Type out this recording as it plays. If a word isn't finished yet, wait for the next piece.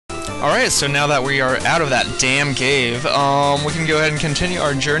Alright, so now that we are out of that damn cave, we can go ahead and continue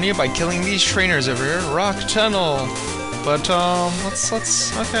our journey by killing these trainers over here. Rock tunnel. But,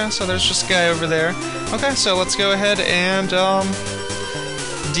 okay, so there's just a guy over there. Okay, so let's go ahead and,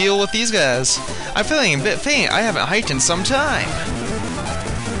 deal with these guys. I'm feeling a bit faint. I haven't hiked in some time.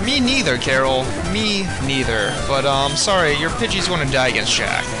 Me neither, Carol. Me neither. But, sorry, your Pidgey's gonna die against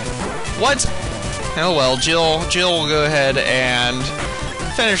Jack. What? Oh well, Jill will go ahead and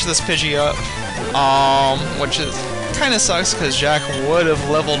finish this Pidgey up, which is kind of sucks because Jack would have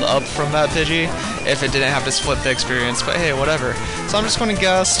leveled up from that Pidgey if it didn't have to split the experience. But hey, whatever. So I'm just going to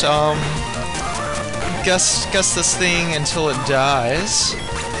gust this thing until it dies,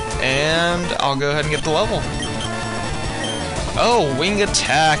 and I'll go ahead and get the level. Oh, wing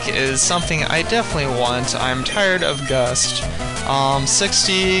attack is something I definitely want. I'm tired of gust.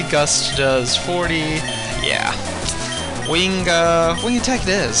 60, gust does 40. Yeah. Wing attack it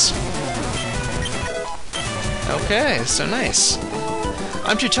is. Okay, so nice.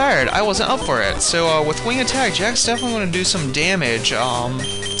 I'm too tired. I wasn't up for it. So with wing attack, Jack's definitely going to do some damage in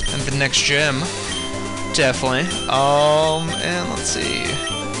the next gym. Definitely. And let's see.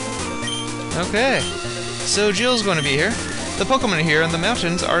 Okay. So Jill's going to be here. The Pokemon here in the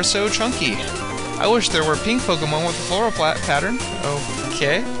mountains are so chunky. I wish there were pink Pokemon with a floral pattern.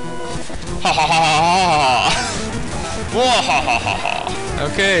 Okay. Ha ha ha ha!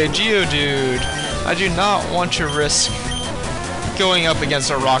 Okay, Geodude. I do not want to risk going up against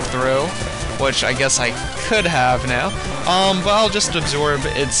a rock throw, which I guess I could have now. But I'll just absorb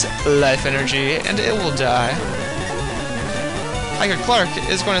its life energy, and it will die. Hiker Clark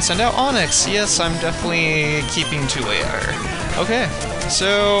is going to send out Onix. Yes, I'm definitely keeping to later. Okay,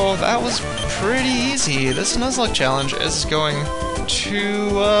 so that was pretty easy. This Nuzlocke challenge is going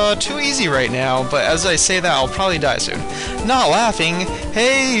too easy right now, but as I say that, I'll probably die soon. Not laughing.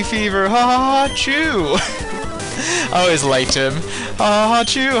 Hey, Fever, ha ha ha, chew. I always liked him. Ha ha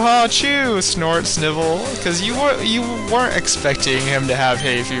chew, snort, snivel. Because you weren't expecting him to have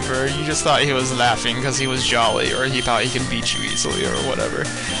hay fever. You just thought he was laughing because he was jolly, or he thought he could beat you easily, or whatever.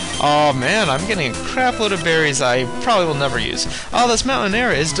 Oh man, I'm getting a crap load of berries I probably will never use. Oh, this mountain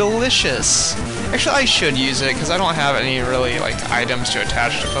air is delicious. Actually, I should use it because I don't have any really items to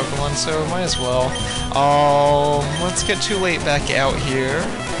attach to Pokemon, so might as well. Let's get too late back out here.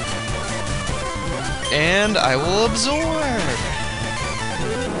 And I will absorb.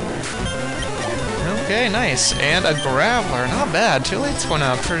 Okay, nice. And a Graveler, not bad. Too late's going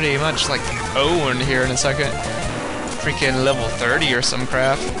to pretty much own here in a second. Freaking level 30 or some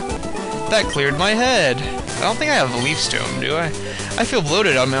crap. That cleared my head. I don't think I have a Leaf Stone, do I? I feel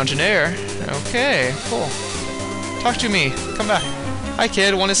bloated on mountain air. Okay, cool. Talk to me. Come back. Hi,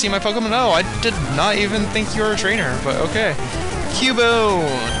 kid. Want to see my Pokemon? No, I did not even think you were a trainer, but okay.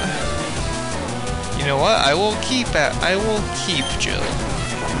 Cubone. You know what? I will keep Jill.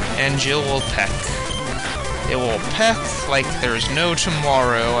 And Jill will peck. It will peck like there's no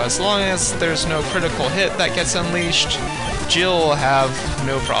tomorrow. As long as there's no critical hit that gets unleashed, Jill will have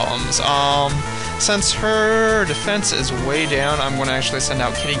no problems. Since her defense is way down, I'm going to actually send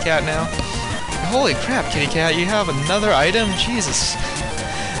out Kitty Cat now. Holy crap, Kitty Cat, you have another item? Jesus.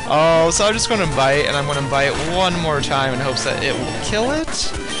 Oh, so I'm just going to bite, and I'm going to bite one more time in hopes that it will kill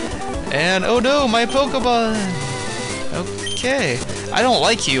it. And, oh no, my Pokemon! Okay. I don't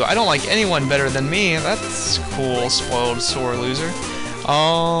like you. I don't like anyone better than me. That's cool, spoiled sore loser.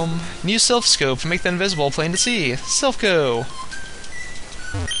 New Silph Scope. Make the invisible plain to see. Silphco.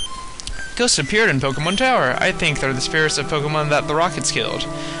 Ghosts appeared in Pokemon Tower. I think they're the spirits of Pokemon that the Rockets killed.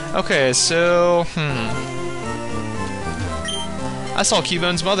 Okay, so, I saw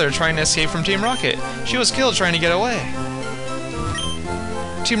Cubone's mother trying to escape from Team Rocket. She was killed trying to get away.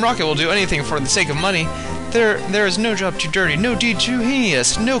 Team Rocket will do anything for the sake of money. There is no job too dirty, no deed too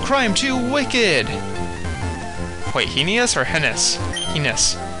heinous, no crime too wicked. Wait, heinous or heinous?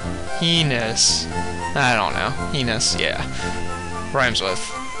 Heinous. Heinous. I don't know. Heinous, yeah. Rhymes with.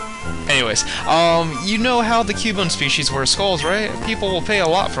 Anyways, you know how the Cubone species wear skulls, right? People will pay a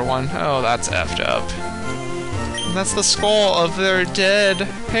lot for one. Oh, that's effed up. That's the skull of their dead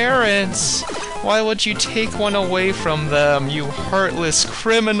parents. Why would you take one away from them, you heartless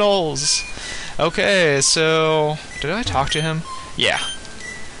criminals? Okay, so... did I talk to him? Yeah.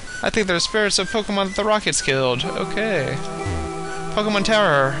 I think they're spirits of Pokemon that the Rockets killed. Okay. Pokemon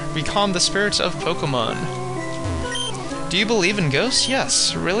Tower. Become the spirits of Pokemon. Do you believe in ghosts?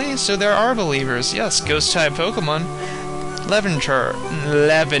 Yes. Really? So there are believers. Yes, ghost-type Pokemon.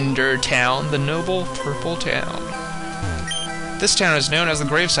 Lavender Town, the noble purple town. This town is known as the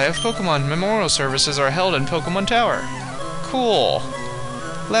gravesite of Pokemon. Memorial services are held in Pokemon Tower. Cool.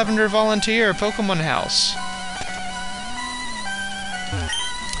 Lavender Volunteer Pokemon House.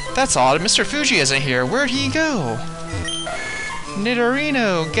 That's odd, Mr. Fuji isn't here. Where'd he go?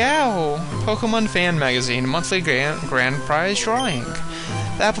 Nidorino Gao! Pokemon Fan Magazine, monthly grand prize drawing.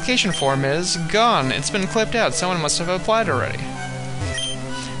 The application form is gone. It's been clipped out. Someone must have applied already.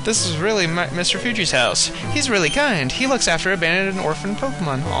 This is really Mr. Fuji's house. He's really kind. He looks after abandoned and orphaned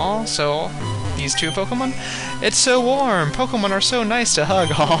Pokemon. Aw, so these two Pokemon? It's so warm. Pokemon are so nice to hug.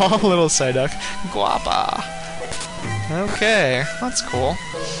 Aw, little Psyduck. Guapa. Okay, that's cool.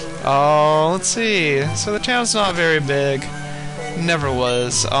 Oh, let's see. So the town's not very big. Never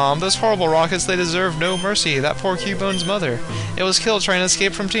was. Those horrible rockets, they deserve no mercy. That poor Cubone's mother. It was killed trying to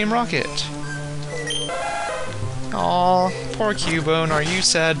escape from Team Rocket. Aw, poor Cubone, are you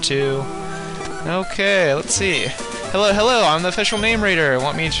sad too? Okay, let's see. Hello, hello, I'm the official name rater.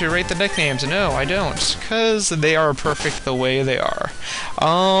 Want me to rate the nicknames? No, I don't, because they are perfect the way they are.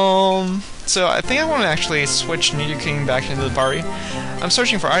 So I think I want to actually switch Nidoking back into the party. I'm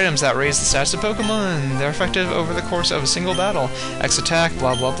searching for items that raise the stats of Pokemon. They're effective over the course of a single battle. X attack,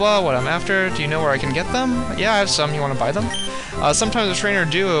 blah blah blah, what I'm after. Do you know where I can get them? Yeah, I have some. You want to buy them? Sometimes a trainer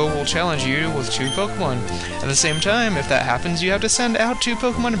duo will challenge you with 2 Pokemon. At the same time, if that happens, you have to send out 2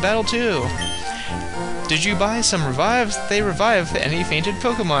 Pokemon to battle too. Did you buy some revives? They revive any fainted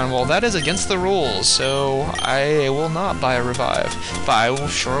Pokemon. Well, that is against the rules, so I will not buy a revive. But I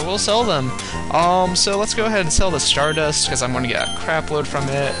sure will sell them. So let's go ahead and sell the Stardust, because I'm going to get a crap load from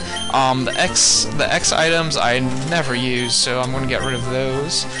it. The X items I never use, so I'm going to get rid of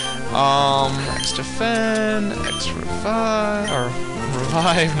those. X Defend, X Revive, or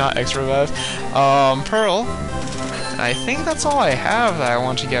Revive, not X Revive. Pearl. And I think that's all I have that I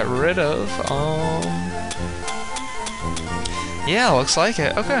want to get rid of. Yeah, looks like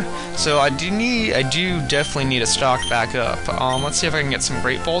it. Okay, so I do definitely need a stock back up. Let's see if I can get some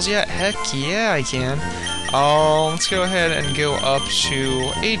Great Balls yet. Heck yeah, I can. Let's go ahead and go up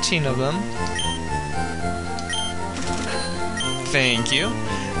to 18 of them. Thank you.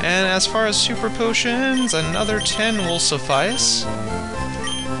 And as far as Super Potions, another 10 will suffice.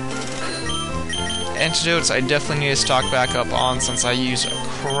 Antidotes, I definitely need to stock back up on since I use a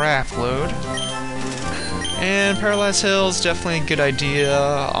crap load. And Paralyzed Hills, definitely a good idea,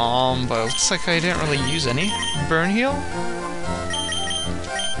 but it looks like I didn't really use any. Burn Heal?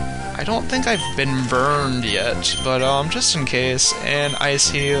 I don't think I've been burned yet, but just in case. And Ice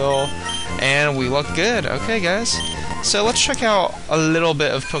Heal, and we look good. Okay, guys. So let's check out a little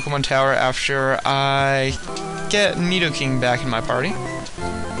bit of Pokemon Tower after I get Nidoking back in my party.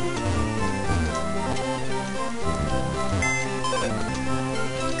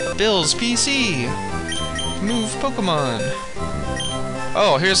 Bill's PC! Move Pokemon.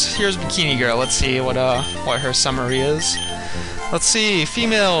 Oh, here's Bikini Girl. Let's see what her summary is. Let's see.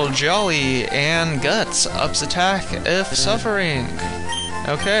 Female, jolly, and guts. Ups attack if suffering.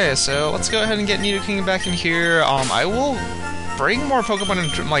 Okay, so let's go ahead and get Nidoking back in here. I will bring more Pokemon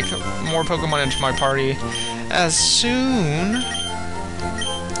into my party as soon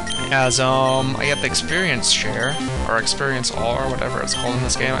as I get the experience share, or experience all, or whatever it's called in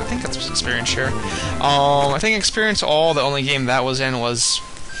this game. I think it's experience share. I think experience all, the only game that was in was,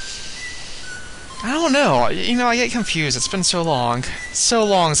 I don't know, you know, I get confused. It's been so long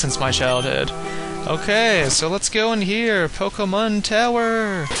since my childhood. Okay, so let's go in here. Pokemon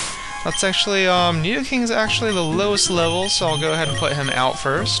Tower. Let's actually, Nidoking's actually the lowest level, so I'll go ahead and put him out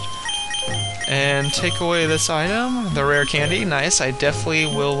first. And take away this item, the rare candy. Nice, I definitely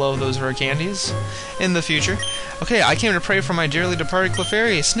will love those rare candies in the future. Okay, I came to pray for my dearly departed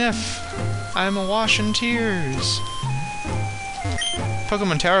Clefairy. Sniff, I'm awash in tears.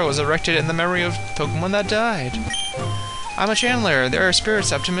 Pokemon Tower was erected in the memory of Pokemon that died. I'm a Chandler. There are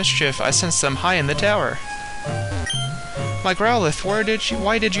spirits up to mischief. I sense them high in the tower. My Growlithe,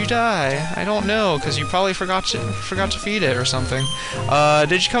 why did you die? I don't know, because you probably forgot to feed it or something.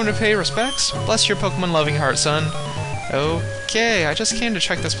 Did you come to pay respects? Bless your Pokemon-loving heart, son. Okay, I just came to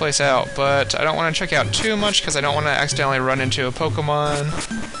check this place out, but I don't want to check out too much because I don't want to accidentally run into a Pokemon.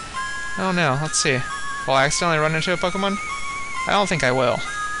 Oh no, let's see. Will I accidentally run into a Pokemon? I don't think I will.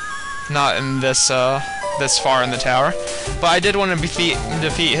 Not in this far in the tower. But I did want to defeat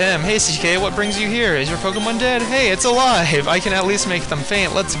him. Hey CK, what brings you here? Is your Pokemon dead? Hey, it's alive! I can at least make them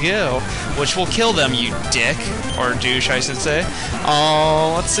faint. Let's go. Which will kill them, you dick. Or douche, I should say.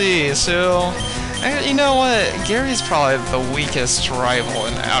 Oh, let's see. So, you know what? Gary's probably the weakest rival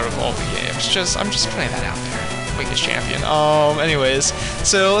out of all the games. I'm just putting that out there. Weakest champion. Anyways,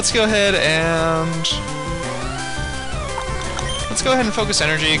 so let's go ahead and let's go ahead and focus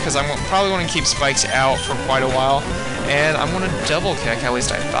energy, because I'm probably going to keep Spikes out for quite a while. And I'm going to double kick, at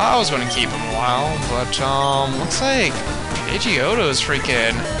least I thought I was going to keep him a while, but looks like Pidgeotto's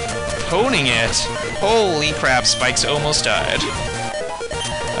freaking honing it. Holy crap, Spikes almost died.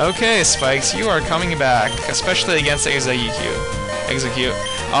 Okay, Spikes, you are coming back, especially against Execute.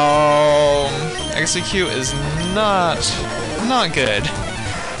 Execute is not good.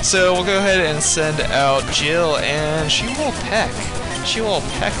 So we'll go ahead and send out Jill, and she will peck. She will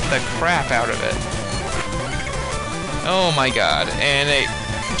peck the crap out of it. Oh my god, and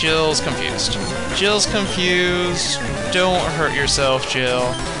Jill's confused. Jill's confused. Don't hurt yourself,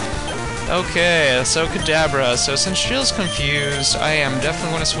 Jill. Okay, so Kadabra. So since Jill's confused, I am definitely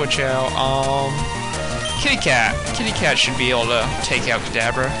going to switch out. Kitty Cat. Kitty Cat should be able to take out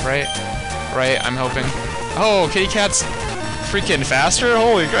Kadabra, right? Right, I'm hoping. Oh, Kitty Cat's freaking faster?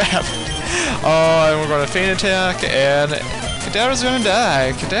 Holy crap. And we're going to feint attack, and Kadabra's going to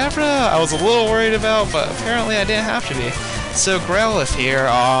die. Kadabra, I was a little worried about, but apparently I didn't have to be. So Growlithe here,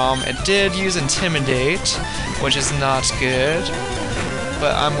 it did use Intimidate, which is not good.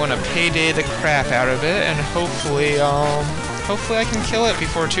 But I'm going to payday the crap out of it, and hopefully I can kill it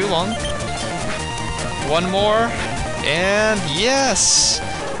before too long. One more, and yes!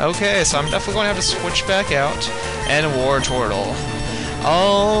 Okay, so I'm definitely going to have to switch back out, and Wartortle.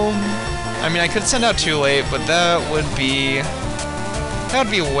 I mean, I could send out too late, but that would be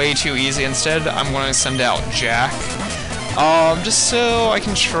way too easy. Instead, I'm going to send out Jack. Just so I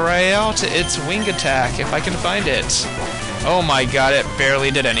can try out its wing attack, if I can find it. Oh my god, it barely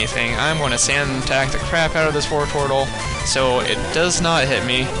did anything. I'm going to sand attack the crap out of this Wartortle, so it does not hit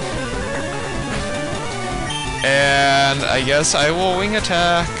me. And I guess I will wing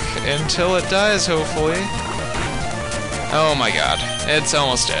attack until it dies, hopefully. Oh my god, it's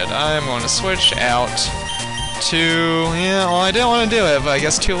almost dead. I'm going to switch out to... yeah, well, I didn't want to do it, but I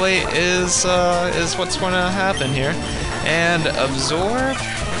guess too late is what's going to happen here. And Absorb?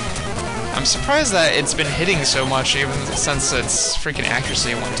 I'm surprised that it's been hitting so much, even since its freaking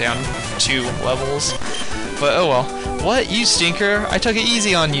accuracy went down 2 levels. But oh well. What, you stinker? I took it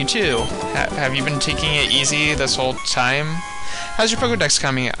easy on you too. Have you been taking it easy this whole time? How's your Pokedex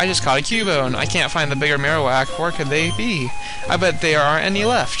coming? I just caught a Cubone. I can't find the bigger Marowak. Where could they be? I bet there aren't any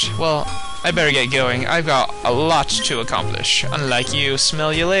left. Well, I better get going. I've got a lot to accomplish. Unlike you.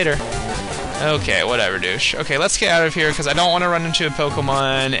 Smell you later. Okay, whatever, douche. Okay, let's get out of here, because I don't want to run into a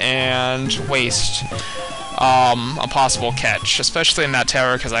Pokemon and waste a possible catch, especially in that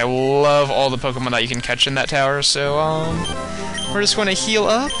tower, because I love all the Pokemon that you can catch in that tower. So, we're just going to heal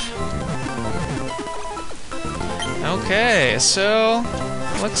up. Okay, so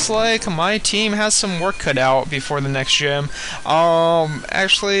looks like my team has some work cut out before the next gym.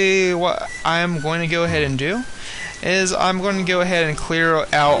 Actually, what I'm going to go ahead and do is I'm going to go ahead and clear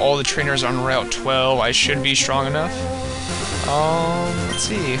out all the trainers on Route 12. I should be strong enough. Let's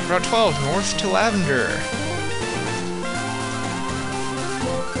see. Route 12, north to Lavender.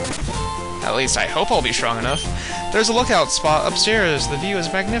 At least I hope I'll be strong enough. There's a lookout spot upstairs. The view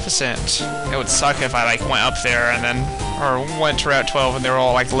is magnificent. It would suck if I went up there and then, or went to Route 12 and they were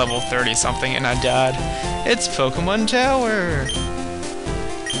all level 30 something and I died. It's Pokemon Tower.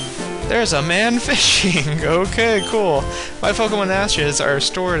 There's a man fishing. Okay, cool. My Pokemon ashes are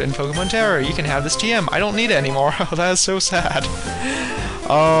stored in Pokemon Tower. You can have this TM. I don't need it anymore. Oh, that is so sad.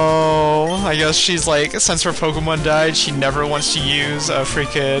 Oh, I guess she's since her Pokemon died, she never wants to use a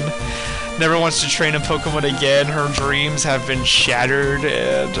never wants to train a Pokemon again. Her dreams have been shattered,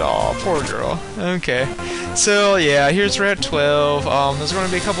 and oh, poor girl. Okay, so yeah, here's Route 12. There's going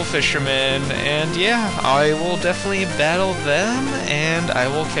to be a couple fishermen, and yeah, I will definitely battle them, and I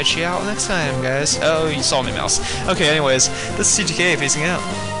will catch you out next time, guys. Oh, you saw me, mouse. Okay, anyways, this is CtK, facing out.